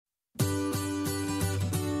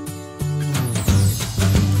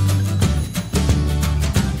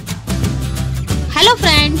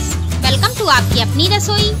आपकी अपनी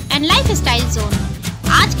रसोई एंड लाइफ स्टाइल जोन।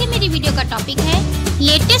 आज के मेरी वीडियो का टॉपिक है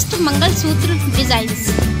लेटेस्ट मंगलसूत्र डिजाइन्स।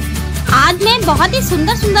 आज मैं बहुत ही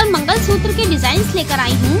सुंदर सुंदर मंगलसूत्र के डिजाइन्स लेकर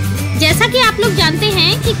आई हूँ। जैसा कि आप लोग जानते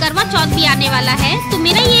हैं कि करवा चौथ भी आने वाला है, तो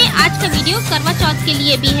मेरा ये आज का वीडियो करवा चौथ के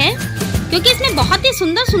लिए भी है, क्योंकि इसमें बहुत ही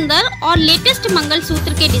सुंदर सुंदर और लेटेस्ट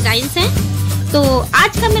मंगलसूत्र के डिजाइन्स हैं। तो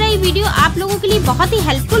आज का मेरा ये वीडियो आप लोगों के लिए बहुत ही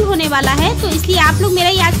हेल्पफुल होने वाला है, तो इसलिए आप लोग मेरा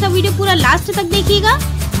ये आज का वीडियो पूरा लास्ट तक देखिएगा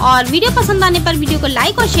और वीडियो पसंद आने पर वीडियो को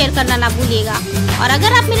लाइक और शेयर करना ना भूलिएगा। और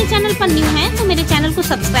अगर आप मेरे चैनल पर न्यू हैं तो मेरे चैनल को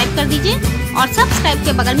सब्सक्राइब कर दीजिए और सब्सक्राइब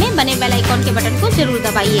के बगल में बने बेल आइकॉन के बटन को जरूर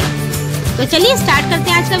दबाइए। तो चलिए स्टार्ट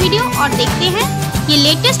करते हैं आज का वीडियो और देखते हैं ये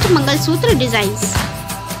लेटेस्ट मंगलसूत्र डिजाइन्स।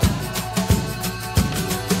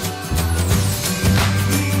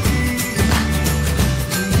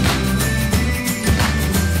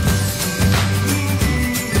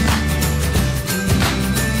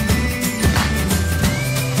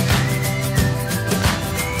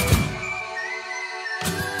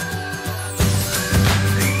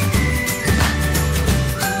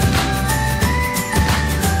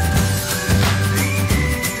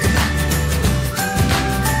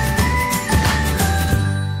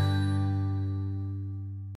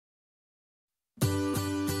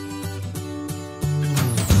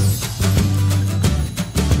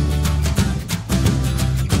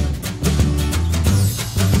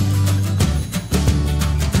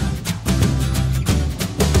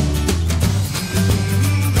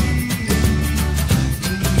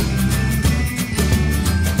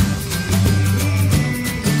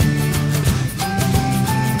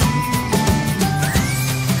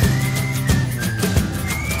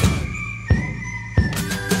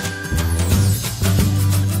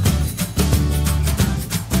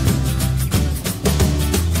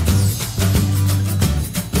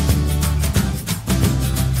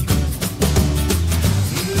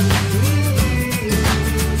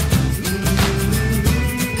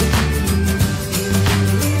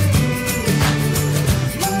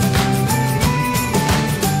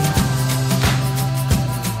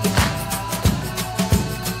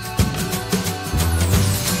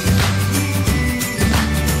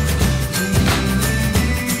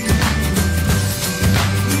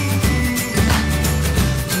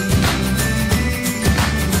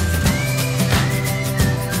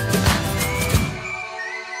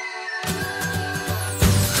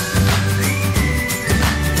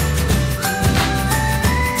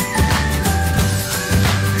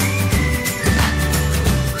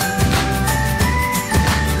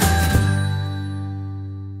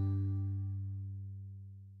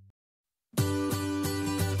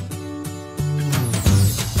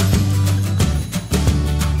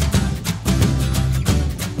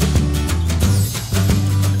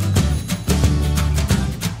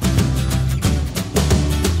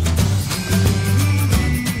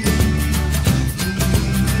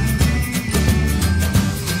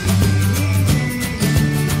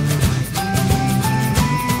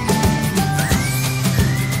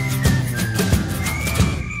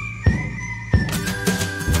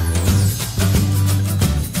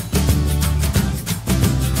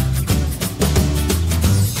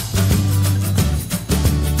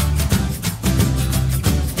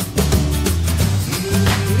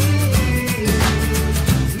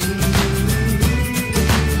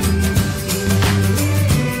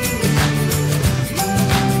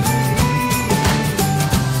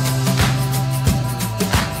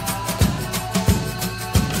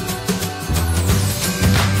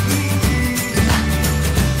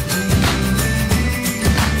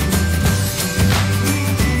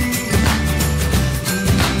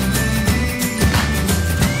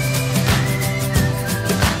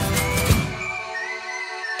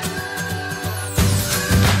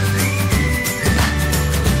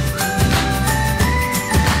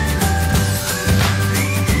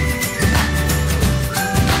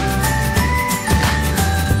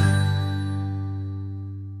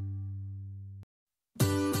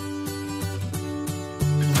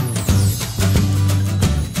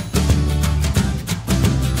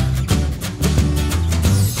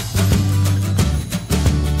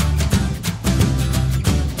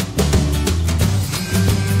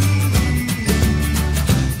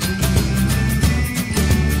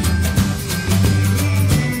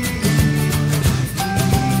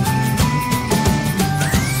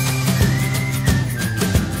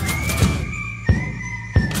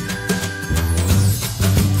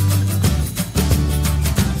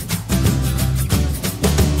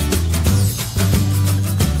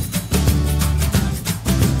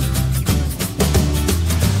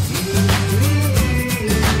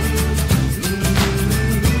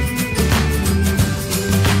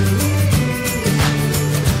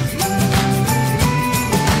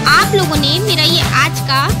 आप लोगों ने मेरा ये आज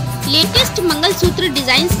का लेटेस्ट मंगलसूत्र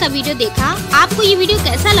डिजाइन्स का वीडियो देखा। आपको ये वीडियो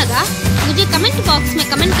कैसा लगा मुझे कमेंट बॉक्स में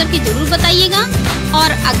कमेंट करके जरूर बताइएगा।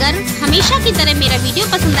 और अगर हमेशा की तरह मेरा वीडियो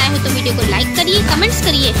पसंद आया हो तो वीडियो को लाइक करिए, कमेंट्स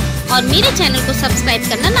करिए और मेरे चैनल को सब्सक्राइब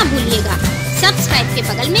करना ना भूलिएगा। सब्सक्राइब के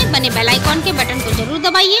बगल में बने बेल आइकॉन के बटन को जरूर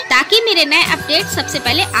दबाइए ताकि मेरे नए अपडेट सबसे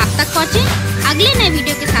पहले आप तक पहुँचे। अगले नए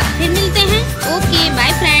वीडियो के साथ फिर मिलते हैं। Okay,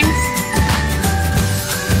 bye friends.